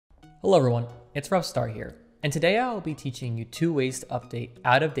Hello everyone, it's Roughstar here, and today I will be teaching you 2 ways to update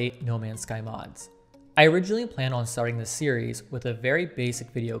out-of-date No Man's Sky mods. I originally planned on starting this series with a very basic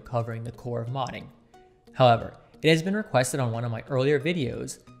video covering the core of modding. However, it has been requested on one of my earlier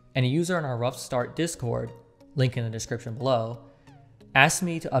videos, and a user in our Roughstart Discord, link in the description below, asked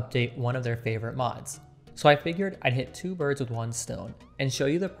me to update one of their favorite mods. So I figured I'd hit 2 birds with 1 stone and show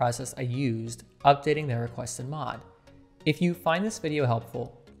you the process I used updating their requested mod. If you find this video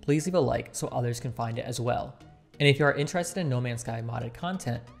helpful, please leave a like so others can find it as well. And if you are interested in No Man's Sky modded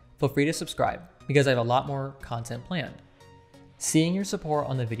content, feel free to subscribe because I have a lot more content planned. Seeing your support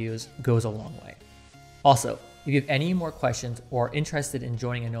on the videos goes a long way. Also, if you have any more questions or are interested in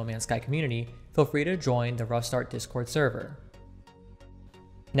joining a No Man's Sky community, feel free to join the Roughstart Discord server.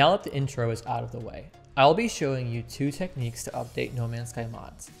 Now that the intro is out of the way, I will be showing you 2 techniques to update No Man's Sky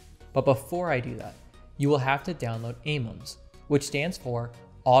mods. But before I do that, you will have to download AMUMSS, which stands for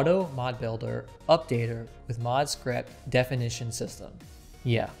Auto Mod Builder Updater with Mod Script Definition System.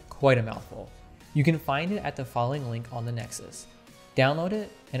 Yeah, quite a mouthful. You can find it at the following link on the Nexus. Download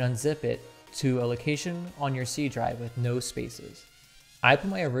it and unzip it to a location on your C drive with no spaces. I put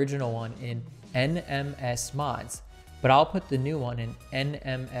my original one in NMS Mods, but I'll put the new one in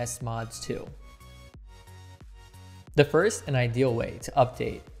NMS Mods too. The first and ideal way to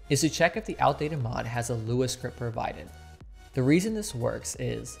update is to check if the outdated mod has a Lua script provided. The reason this works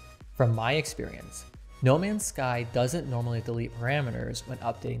is, from my experience, No Man's Sky doesn't normally delete parameters when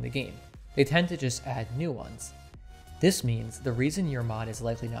updating the game. They tend to just add new ones. This means the reason your mod is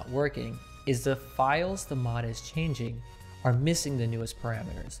likely not working is the files the mod is changing are missing the newest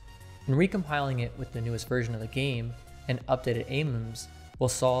parameters, and recompiling it with the newest version of the game and updated AMUMSS will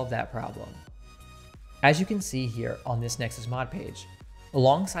solve that problem. As you can see here on this Nexus mod page,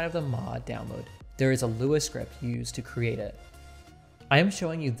 alongside of the mod download, there is a Lua script used to create it. I am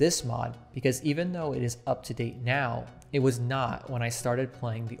showing you this mod because even though it is up to date now, it was not when I started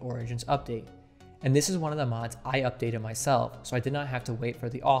playing the Origins update. And this is one of the mods I updated myself, so I did not have to wait for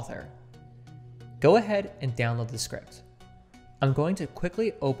the author. Go ahead and download the script. I'm going to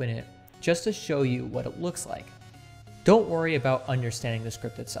quickly open it just to show you what it looks like. Don't worry about understanding the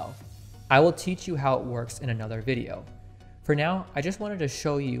script itself. I will teach you how it works in another video. For now, I just wanted to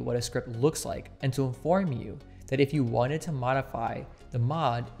show you what a script looks like and to inform you that if you wanted to modify the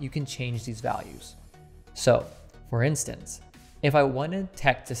mod, you can change these values. So, for instance, if I wanted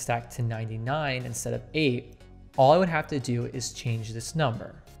tech to stack to 99 instead of 8, all I would have to do is change this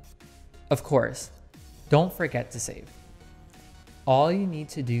number. Of course, don't forget to save. All you need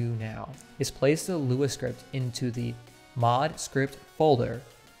to do now is place the Lua script into the mod script folder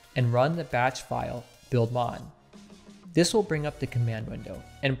and run the batch file build mod. This will bring up the command window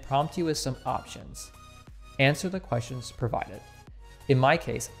and prompt you with some options. Answer the questions provided. In my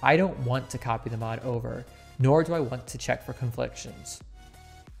case, I don't want to copy the mod over, nor do I want to check for conflictions.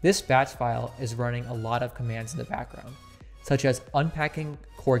 This batch file is running a lot of commands in the background, such as unpacking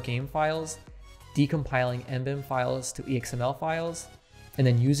core game files, decompiling mbim files to XML files, and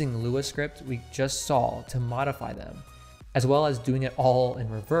then using the Lua script we just saw to modify them, as well as doing it all in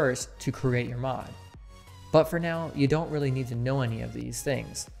reverse to create your mod. But for now, you don't really need to know any of these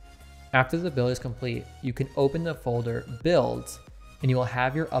things. After the build is complete, you can open the folder Builds and you will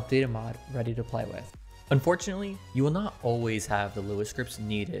have your updated mod ready to play with. Unfortunately, you will not always have the Lua scripts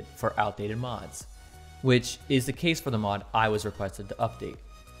needed for outdated mods, which is the case for the mod I was requested to update.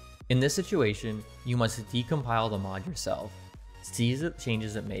 In this situation, you must decompile the mod yourself, see the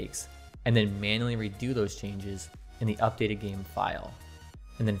changes it makes, and then manually redo those changes in the updated game file.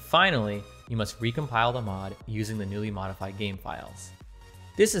 And then finally, you must recompile the mod using the newly modified game files.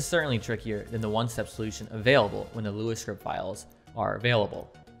 This is certainly trickier than the one-step solution available when the Lua script files are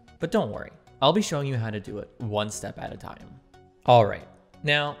available. But don't worry, I'll be showing you how to do it one step at a time. Alright,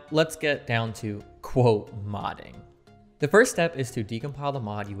 now let's get down to quote modding. The first step is to decompile the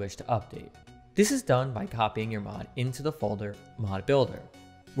mod you wish to update. This is done by copying your mod into the folder Mod Builder,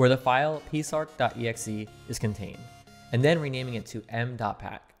 where the file psarc.exe is contained, and then renaming it to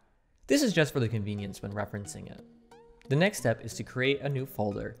m.pack. This is just for the convenience when referencing it. The next step is to create a new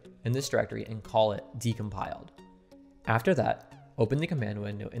folder in this directory and call it decompiled. After that, open the command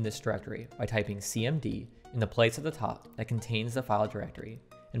window in this directory by typing cmd in the place at the top that contains the file directory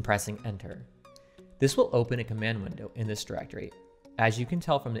and pressing enter. This will open a command window in this directory, as you can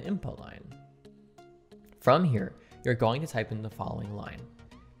tell from the input line. From here, you're going to type in the following line: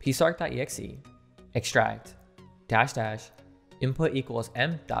 psarc.exe extract -- input equals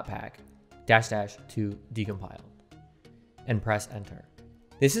m.pack -- to decompile, and press enter.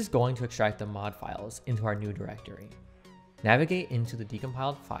 This is going to extract the mod files into our new directory. navigate into the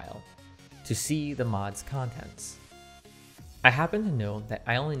decompiled file to see the mod's contents. I happen to know that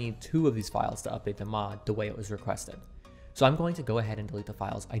I only need 2 of these files to update the mod the way it was requested, so I'm going to go ahead and delete the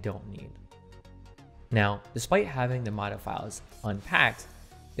files I don't need. Now, despite having the modded files unpacked,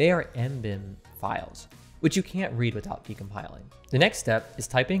 they are mbin files, which you can't read without decompiling. The next step is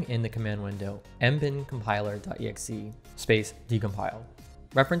typing in the command window mbin-compiler.exe space decompile,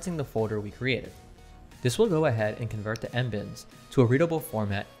 referencing the folder we created. This will go ahead and convert the mbins to a readable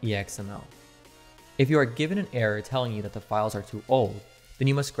format XML. If you are given an error telling you that the files are too old, then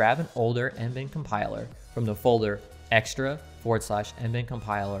you must grab an older mbin compiler from the folder extra/mbin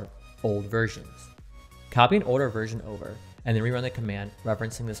compiler old versions. Copy an older version over and then rerun the command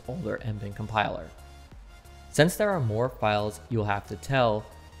referencing this older mbin compiler. Since there are more files, you'll have to tell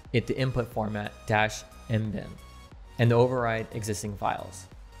it the input format -mbin and to override existing files.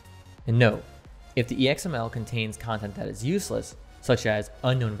 And note, if the XML contains content that is useless, such as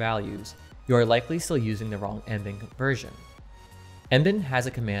unknown values, you are likely still using the wrong mbin version. Mbin has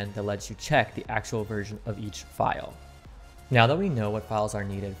a command that lets you check the actual version of each file. Now that we know what files are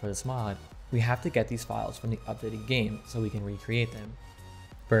needed for this mod, we have to get these files from the updated game so we can recreate them.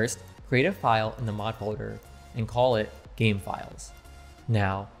 First, create a file in the mod folder and call it game files.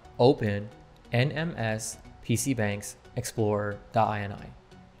 Now, open NMS PCBanks Explorer.ini,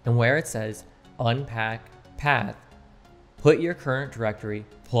 and where it says unpack path, put your current directory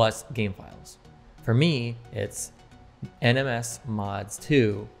plus game files. For me, it's NMS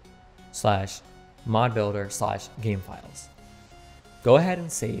mods2 / mod builder / game files. Go ahead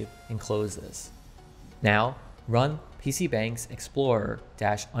and save and close this. Now run PCBanks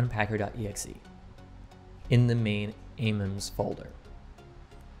Explorer-unpacker.exe in the main AMUMSS folder.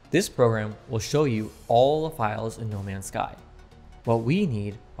 This program will show you all the files in No Man's Sky. What we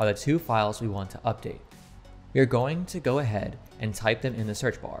need are the 2 files we want to update. We are going to go ahead and type them in the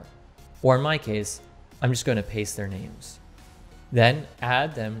search bar, or in my case, I'm just going to paste their names. Then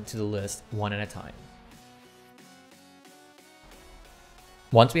add them to the list one at a time.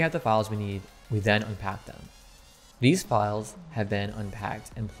 Once we have the files we need, we then unpack them. These files have been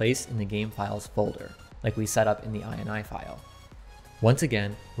unpacked and placed in the game files folder, like we set up in the ini file. Once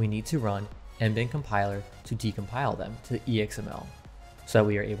again, we need to run mbin compiler to decompile them to the XML, so that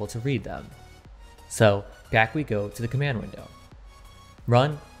we are able to read them. So back we go to the command window.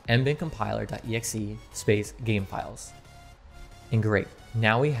 Run mbin compiler.exe space game files. And great,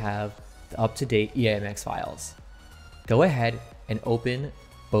 now we have the up-to-date EAMX files. Go ahead and open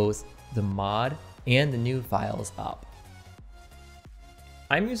both the mod and the new files up.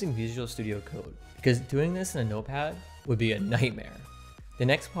 I'm using Visual Studio Code because doing this in a notepad would be a nightmare. The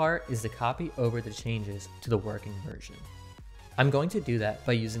next part is to copy over the changes to the working version. I'm going to do that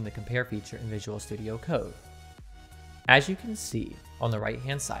by using the compare feature in Visual Studio Code. As you can see on the right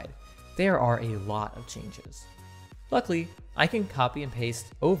hand side, there are a lot of changes. Luckily, I can copy and paste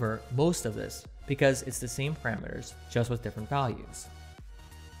over most of this because it's the same parameters, just with different values.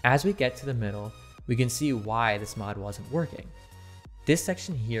 As we get to the middle, we can see why this mod wasn't working. This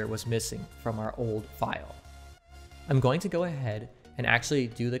section here was missing from our old file. I'm going to go ahead and actually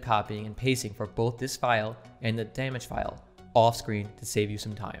do the copying and pasting for both this file and the damage file off screen to save you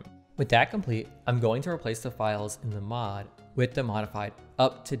some time. With that complete, I'm going to replace the files in the mod with the modified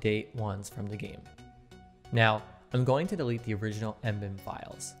up-to-date ones from the game. Now, I'm going to delete the original mbin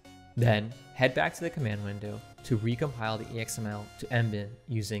files. Then head back to the command window to recompile the XML to mbin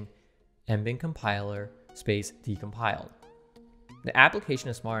using mbin compiler space decompiled. The application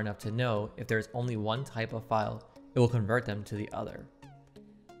is smart enough to know if there is only one type of file, it will convert them to the other.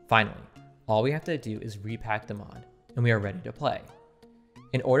 Finally, all we have to do is repack the mod, and we are ready to play.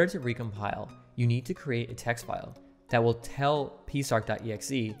 In order to recompile, you need to create a text file that will tell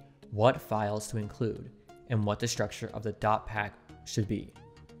psarc.exe what files to include and what the structure of the .pack should be.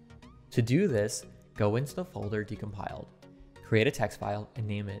 To do this, go into the folder decompiled, create a text file and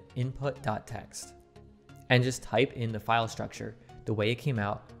name it input.txt, and just type in the file structure the way it came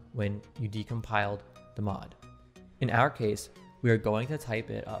out when you decompiled the mod. In our case, we are going to type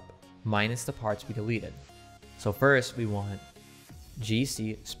it up minus the parts we deleted. So first we want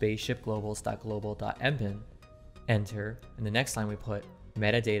gc spaceshipglobals.global.mbin, enter, and the next line we put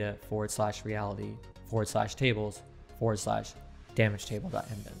metadata /reality /tables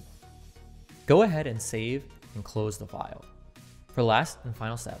 /damatable.mbin. Go ahead and save and close the file. For last and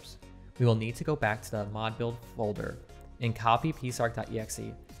final steps, we will need to go back to the mod build folder and copy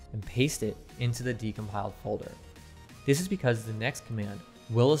psarc.exe and paste it into the decompiled folder. This is because the next command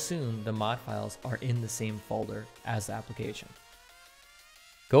will assume the mod files are in the same folder as the application.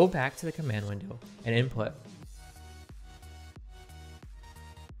 Go back to the command window and input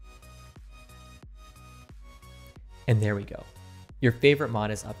And there we go. Your favorite mod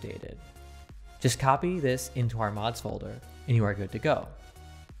is updated. Just copy this into our mods folder and you are good to go.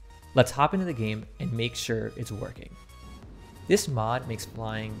 Let's hop into the game and make sure it's working. This mod makes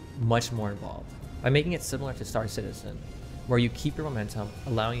flying much more involved by making it similar to Star Citizen, where you keep your momentum,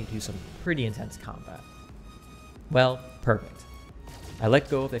 allowing you to do some pretty intense combat. Well, perfect. I let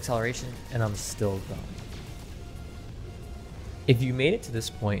go of the acceleration and I'm still going. If you made it to this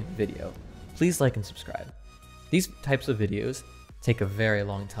point in the video, please like and subscribe. These types of videos take a very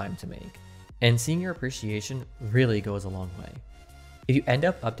long time to make, and seeing your appreciation really goes a long way. If you end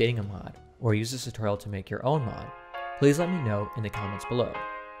up updating a mod or use this tutorial to make your own mod, please let me know in the comments below.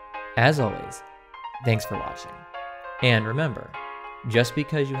 As always, thanks for watching. And remember, just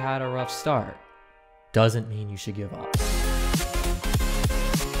because you had a rough start doesn't mean you should give up.